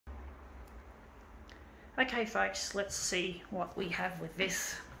Okay folks, let's see what we have with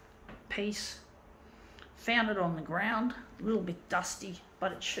this piece. Found it on the ground, a little bit dusty,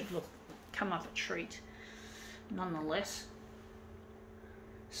 but it should come up a treat nonetheless.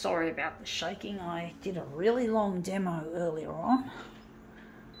 Sorry about the shaking, I did a really long demo earlier on.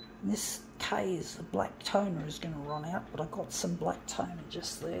 This K is the black toner is going to run out, but I got some black toner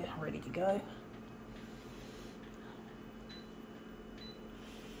just there ready to go.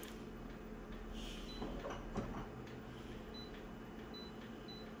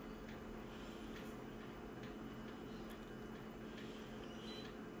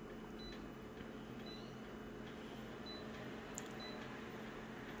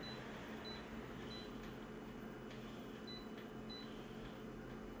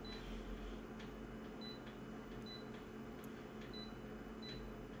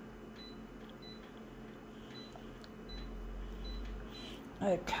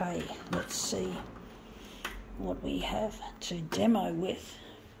 Okay, let's see what we have to demo with.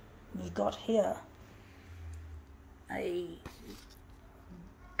 We've got here a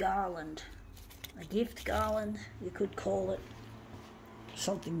garland, a gift garland, you could call it,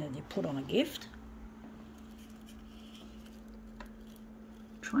 something that you put on a gift.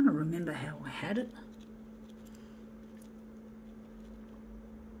 I'm trying to remember how I had it.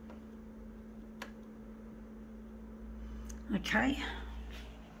 Okay.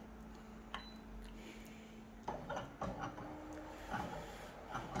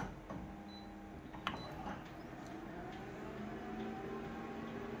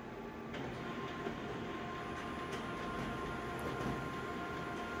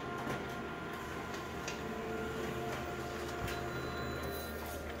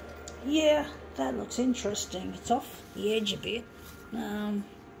 Yeah, that looks interesting. It's off the edge a bit.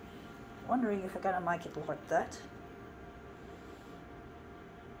 Wondering if I'm going to make it like that.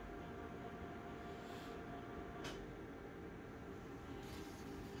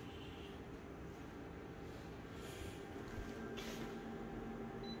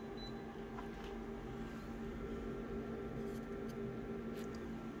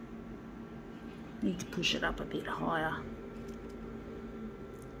 Need to push it up a bit higher.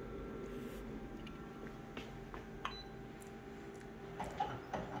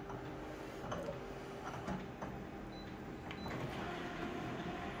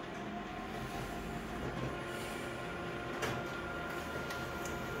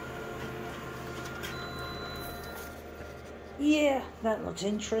 Yeah, that looks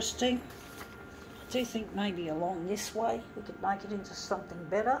interesting. I do think maybe along this way we could make it into something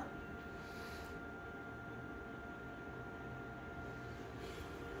better.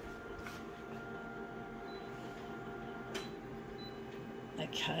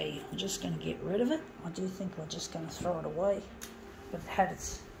 Okay, I'm just going to get rid of it. I do think we're just going to throw it away. It had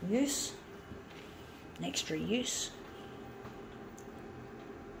its use, an extra use.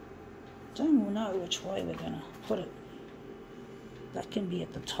 Don't know which way we're going to put it. That can be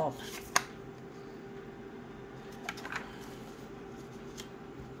at the top.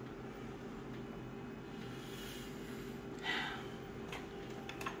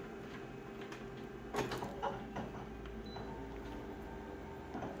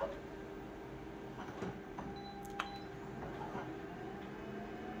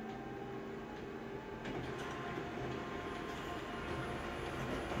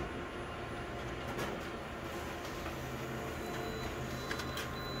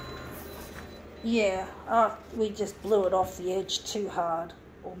 Yeah, we just blew it off the edge too hard,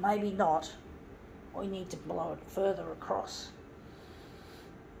 or maybe not. We need to blow it further across.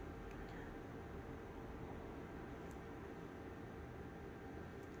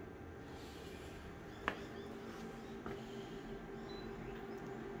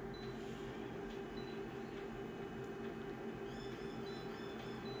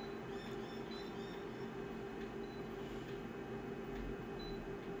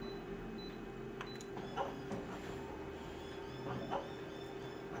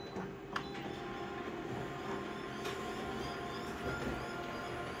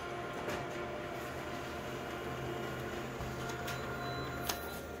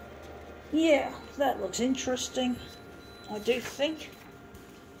 Yeah, that looks interesting. I do think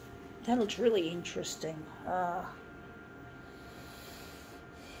that looks really interesting.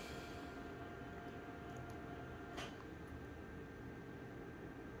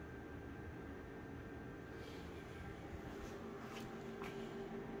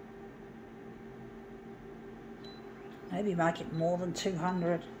 Maybe make it more than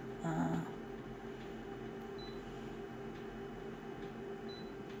 200.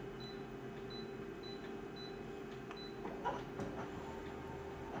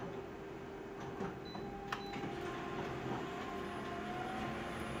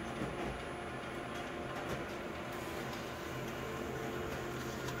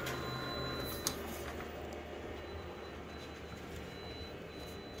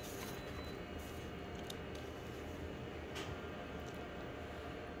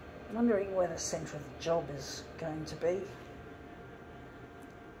 Wondering where the centre of the job is going to be.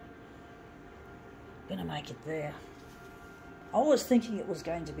 Gonna make it there. I was thinking it was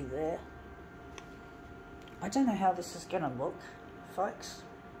going to be there. I don't know how this is gonna look, folks.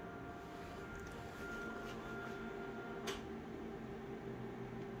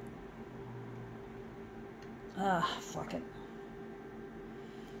 Ah, fuck it.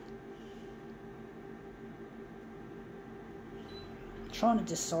 Trying to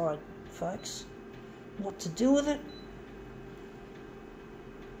decide, folks, what to do with it.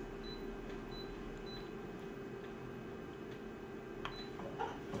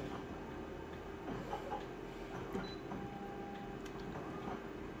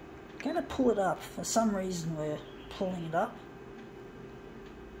 I'm going to pull it up. For some reason we're pulling it up.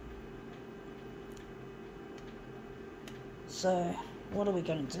 So what are we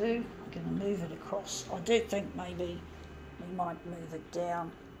going to do? We're going to move it across. I do think maybe we might move it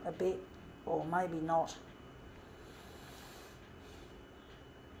down a bit, or maybe not.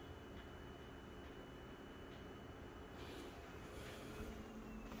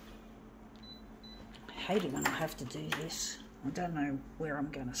 I hate it when I have to do this. I don't know where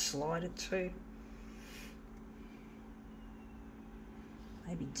I'm going to slide it to.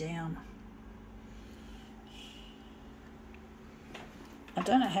 Maybe down. I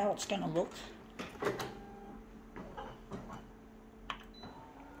don't know how it's going to look.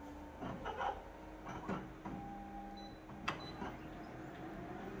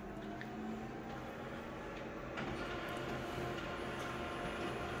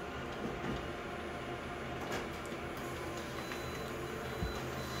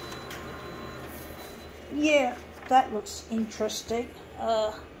 Yeah, that looks interesting.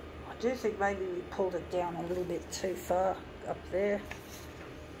 I do think maybe we pulled it down a little bit too far up there.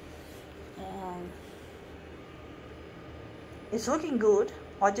 It's looking good.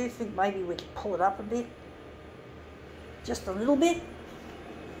 I do think maybe we could pull it up a bit. Just a little bit.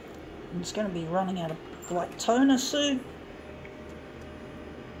 I'm just going to be running out of black toner soon.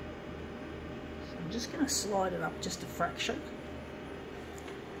 So I'm just going to slide it up just a fraction.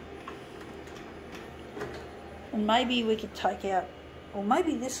 And maybe we could take out, or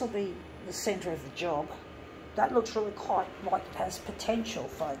maybe this will be the centre of the job. That looks really quite like it has potential,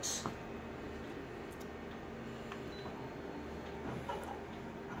 folks.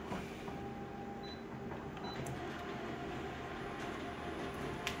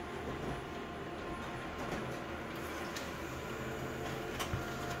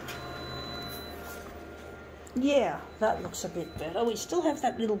 Yeah, that looks a bit better. We still have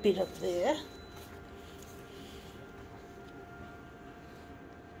that little bit up there.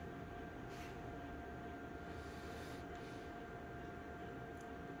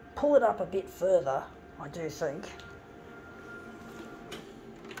 Pull it up a bit further, I do think.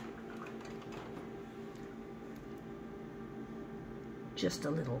 Just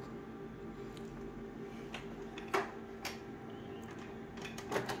a little.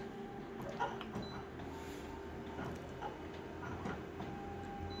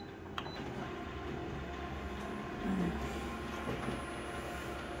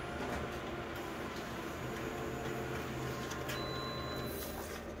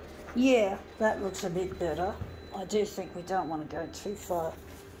 Yeah, that looks a bit better. I do think we don't want to go too far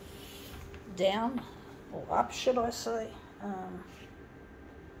down, or up, should I say.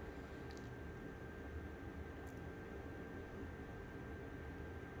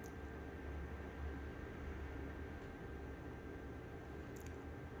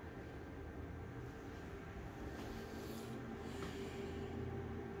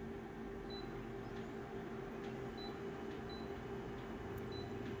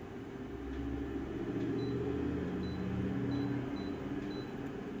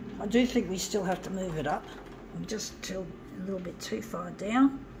 I do think we still have to move it up. I'm just a little bit too far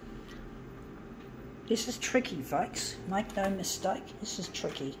down. This is tricky, folks. Make no mistake, this is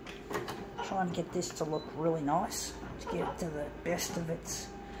tricky. Trying to get this to look really nice, to get it to the best of its,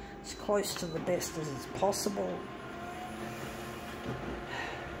 as close to the best as it's possible.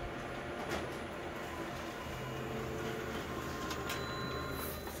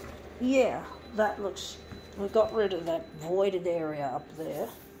 Yeah, that looks, we got rid of that voided area up there.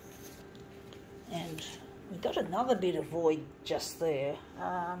 And we've got another bit of void just there,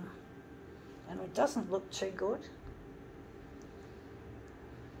 and it doesn't look too good.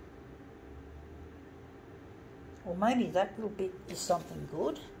 Or maybe that little bit is something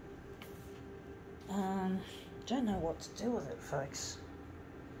good. Don't know what to do with it, folks.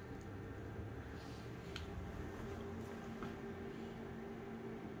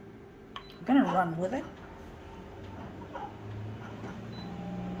 I'm going to run with it.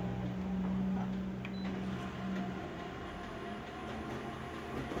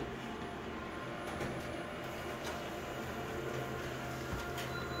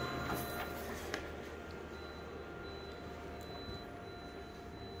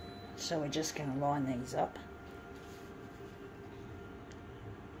 So we're just going to line these up.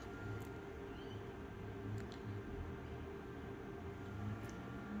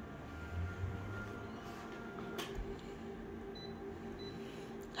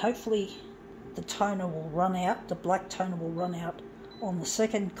 Hopefully the toner will run out, the black toner will run out on the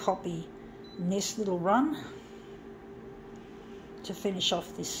second copy in this little run to finish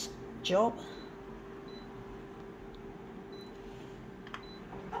off this job.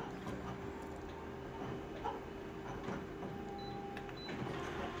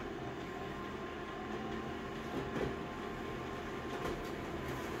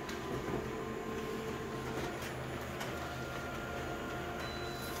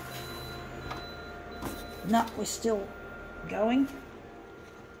 No, we're still going.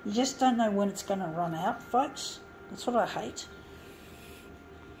 You just don't know when it's going to run out, folks. That's what I hate.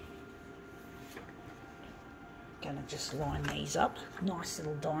 Gonna just line these up. Nice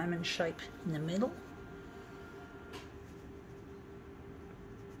little diamond shape in the middle.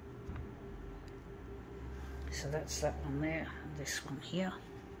 So that's that one there, and this one here.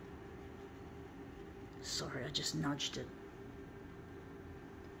 Sorry, I just nudged it.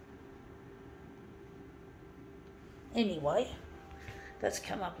 Anyway, that's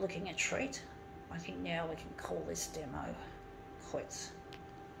come up looking a treat. I think now we can call this demo quits.